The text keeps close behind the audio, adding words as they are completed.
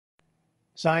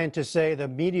Scientists say the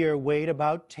meteor weighed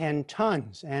about 10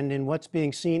 tons, and in what's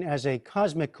being seen as a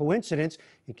cosmic coincidence,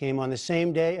 it came on the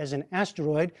same day as an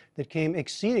asteroid that came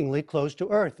exceedingly close to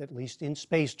Earth, at least in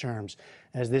space terms.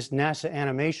 As this NASA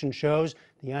animation shows,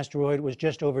 the asteroid was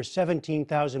just over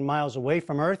 17,000 miles away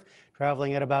from Earth,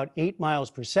 traveling at about 8 miles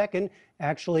per second,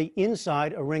 actually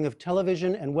inside a ring of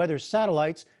television and weather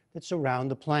satellites that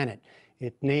surround the planet.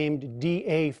 It named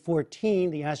DA-14,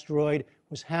 the asteroid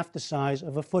was half the size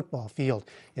of a football field.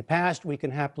 It passed, we can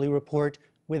happily report,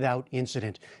 without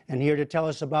incident. And here to tell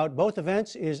us about both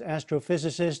events is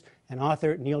astrophysicist and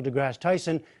author Neil deGrasse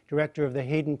Tyson, director of the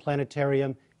Hayden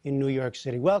Planetarium in New York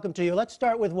City. Welcome to you. Let's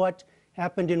start with what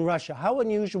happened in Russia. How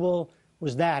unusual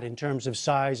was that in terms of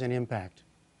size and impact?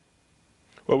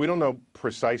 Well, we don't know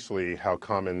precisely how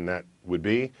common that would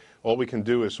be. All we can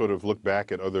do is sort of look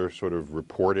back at other sort of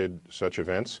reported such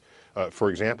events. For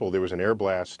example, there was an air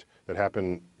blast that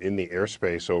happened in the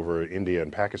airspace over India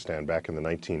and Pakistan back in the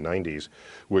 1990s,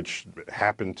 which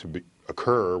happened to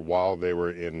occur while they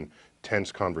were in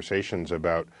tense conversations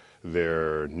about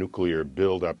their nuclear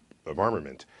buildup of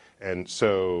armament. And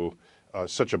so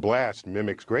such a blast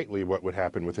mimics greatly what would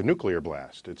happen with a nuclear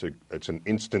blast. It's an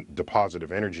instant deposit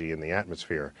of energy in the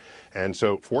atmosphere. And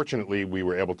so fortunately we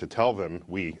were able to tell them,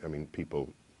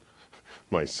 people,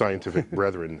 my scientific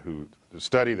brethren who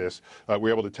study this,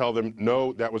 we're able to tell them,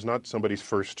 no, that was not somebody's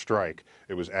first strike.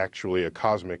 It was actually a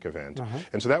cosmic event.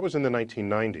 And so that was in the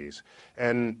 1990s.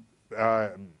 And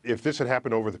if this had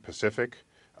happened over the Pacific,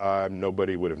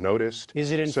 nobody would have noticed.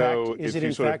 Is it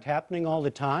in fact happening all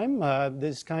the time,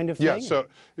 this kind of thing?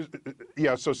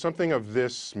 So something of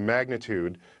this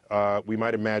magnitude, we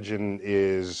might imagine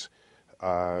is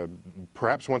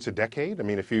perhaps once a decade. I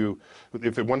mean,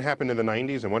 if one happened in the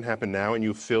 90s and one happened now and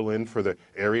you fill in for the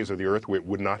areas of the Earth where it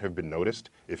would not have been noticed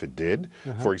if it did,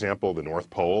 for example, the North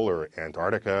Pole or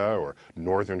Antarctica or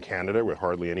northern Canada where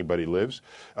hardly anybody lives,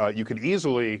 you could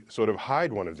easily sort of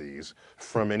hide one of these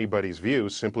from anybody's view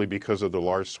simply because of the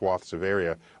large swaths of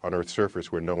area on Earth's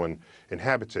surface where no one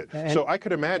inhabits it. So I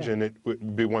could imagine it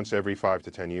would be once every 5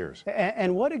 to 10 years.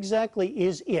 And what exactly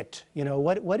is it? You know,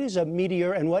 what is a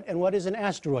meteor and what is an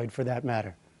asteroid for that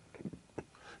matter?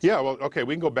 Yeah, well, okay,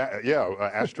 we can go back. Yeah,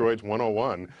 asteroids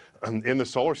 101 in the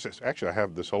solar system. Actually, I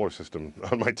have the solar system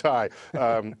on my tie.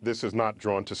 This is not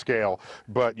drawn to scale,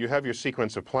 but you have your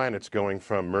sequence of planets going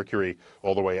from Mercury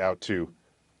all the way out to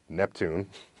Neptune.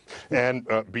 And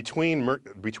between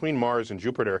Mars and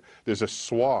Jupiter, there's a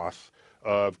swath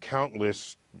of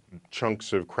countless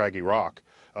chunks of craggy rock,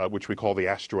 which we call the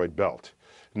asteroid belt.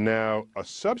 Now, a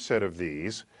subset of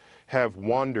these have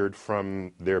wandered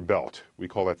from their belt, we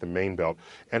call that the main belt,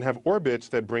 and have orbits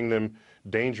that bring them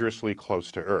dangerously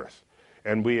close to Earth.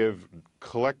 And we have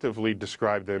collectively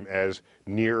described them as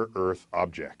near-Earth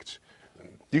objects.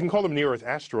 You can call them near-Earth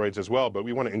asteroids as well, but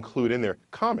we want to include in there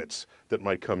comets that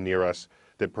might come near us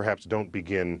that perhaps don't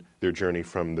begin their journey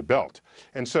from the belt.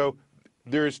 And so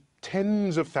there's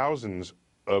tens of thousands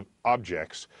of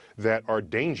objects that are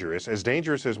dangerous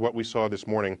as what we saw this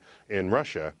morning in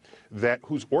Russia,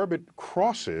 whose orbit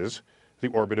crosses the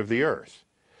orbit of the Earth.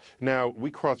 Now,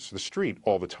 we cross the street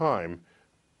all the time,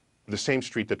 the same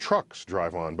street that trucks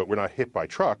drive on, but we're not hit by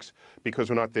trucks because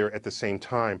we're not there at the same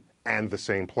time and the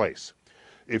same place.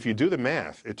 If you do the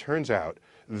math, it turns out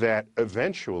that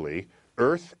eventually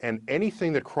Earth and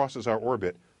anything that crosses our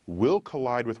orbit will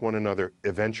collide with one another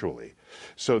eventually.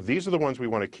 So these are the ones we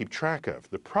want to keep track of.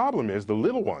 The problem is the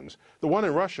little ones. The one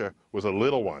in Russia was a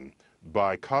little one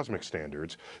by cosmic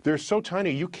standards. They're so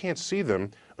tiny you can't see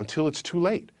them until it's too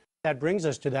late. That brings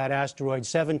us to that asteroid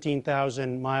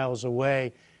 17,000 miles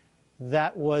away.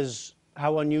 That was,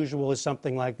 how unusual is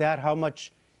something like that? How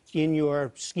much in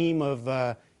your scheme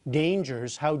of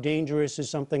dangers, how dangerous is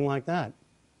something like that?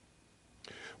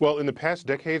 Well, in the past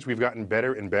decades, we've gotten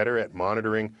better and better at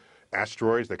monitoring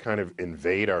asteroids that kind of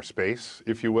invade our space,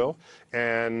 if you will.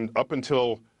 And up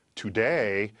until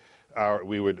today,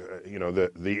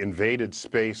 the invaded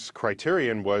space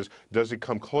criterion was, does it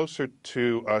come closer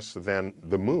to us than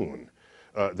the moon?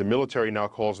 The military now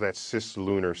calls that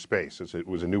cislunar space. It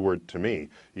was a new word to me,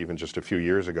 even just a few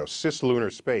years ago.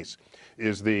 Cislunar space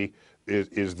is the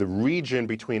region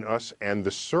between us and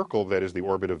the circle that is the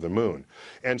orbit of the moon.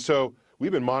 And so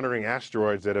we've been monitoring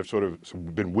asteroids that have sort of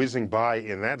been whizzing by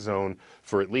in that zone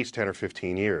for at least 10 or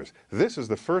 15 years. This is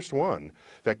the first one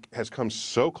that has come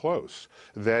so close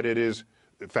that it is,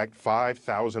 in fact,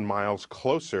 5,000 miles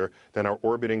closer than our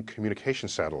orbiting communication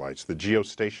satellites, the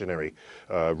geostationary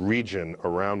region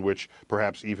around which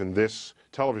perhaps even this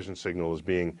television signal is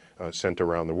being sent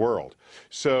around the world.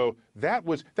 So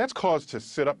that's cause to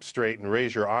sit up straight and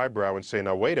raise your eyebrow and say,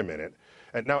 now wait a minute.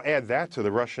 And now add that to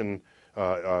the Russian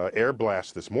air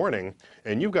blast this morning,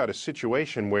 and you've got a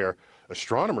situation where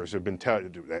astronomers have been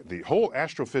the whole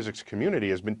astrophysics community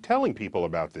has been telling people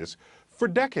about this for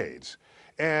decades.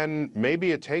 And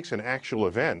maybe it takes an actual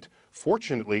event.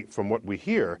 Fortunately, from what we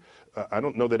hear, I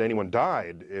don't know that anyone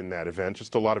died in that event,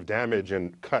 just a lot of damage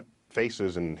and cut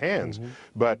faces and hands.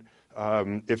 But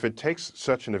if it takes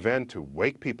such an event to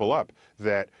wake people up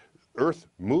that Earth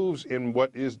moves in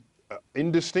what is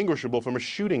indistinguishable from a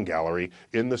shooting gallery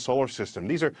in the solar system.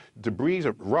 These are debris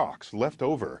of rocks left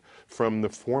over from the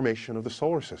formation of the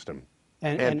solar system.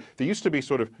 And there used to be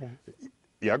sort of,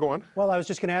 yeah, go on. Well, I was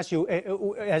just going to ask you,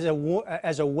 as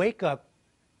a wake-up,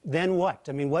 then what?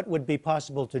 I mean, what would be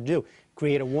possible to do?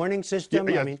 Create a warning system?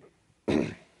 Yeah, I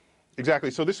mean,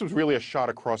 exactly. So this was really a shot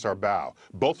across our bow.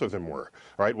 Both of them were,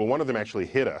 right? Well, one of them actually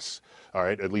hit us, all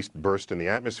right, at least burst in the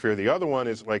atmosphere. The other one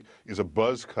is a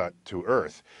buzz cut to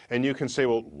Earth. And you can say,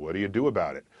 well, what do you do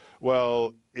about it?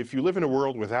 Well, if you live in a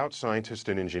world without scientists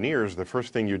and engineers, the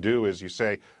first thing you do is you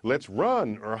say, let's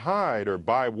run or hide or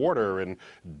buy water and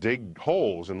dig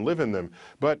holes and live in them.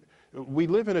 But we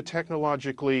live in a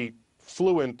technologically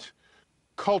fluent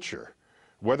culture,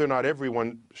 whether or not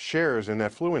everyone shares in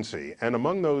that fluency. And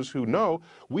among those who know,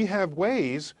 we have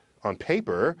ways on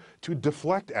paper to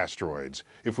deflect asteroids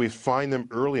if we find them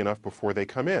early enough before they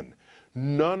come in.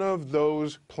 None of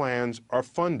those plans are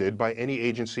funded by any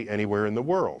agency anywhere in the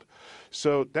world.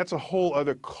 So that's a whole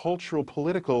other cultural,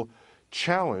 political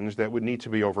challenge that would need to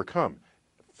be overcome.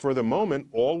 For the moment,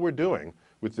 all we're doing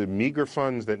with the meager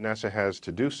funds that NASA has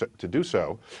to do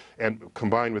so, and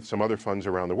combined with some other funds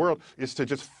around the world, is to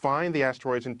just find the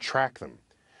asteroids and track them.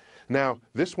 Now,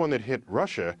 this one that hit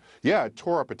Russia, yeah, it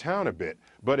tore up a town a bit,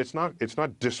 but it's not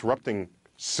disrupting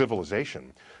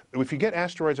civilization. If you get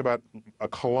asteroids about a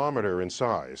kilometer in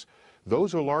size,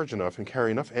 those are large enough and carry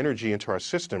enough energy into our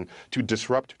system to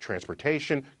disrupt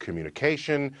transportation,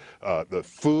 communication, the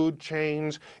food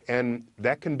chains, and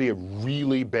that can be a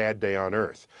really bad day on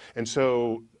Earth. And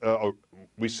so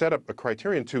we set up a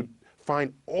criterion to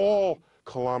find all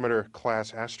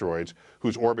kilometer-class asteroids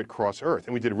whose orbit cross Earth,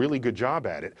 and we did a really good job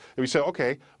at it. And we said,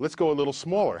 okay, let's go a little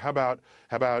smaller. How about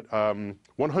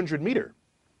 100-meter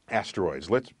asteroids?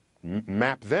 Let's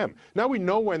map them. Now we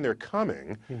know when they're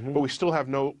coming, but we still have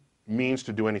no means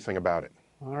to do anything about it.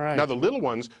 all right. Now the little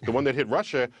ones, the one that hit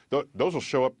Russia, those will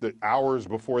show up the hours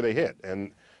before they hit,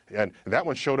 and that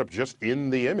one showed up just in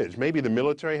the image. Maybe the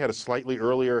military had a slightly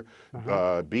earlier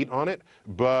beat on it,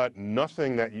 but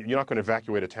nothing that you're not going to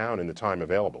evacuate a town in the time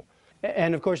available.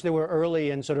 And of course, there were early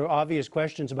and sort of obvious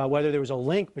questions about whether there was a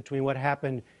link between what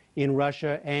happened in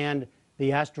Russia and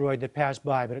the asteroid that passed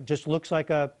by, but it just looks like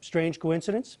a strange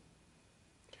coincidence?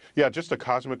 Yeah, just a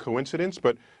cosmic coincidence,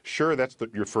 but sure, that's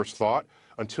your first thought,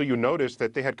 until you notice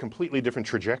that they had completely different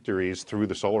trajectories through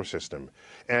the solar system.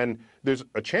 And there's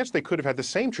a chance they could have had the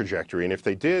same trajectory, and if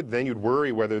they did, then you'd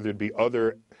worry whether there'd be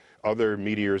other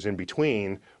meteors in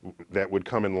between that would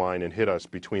come in line and hit us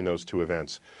between those two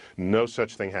events. No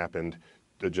such thing happened,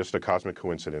 just a cosmic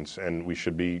coincidence, and we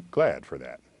should be glad for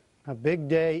that. A big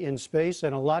day in space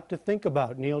and a lot to think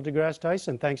about. Neil deGrasse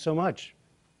Tyson, thanks so much.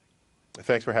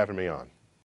 Thanks for having me on.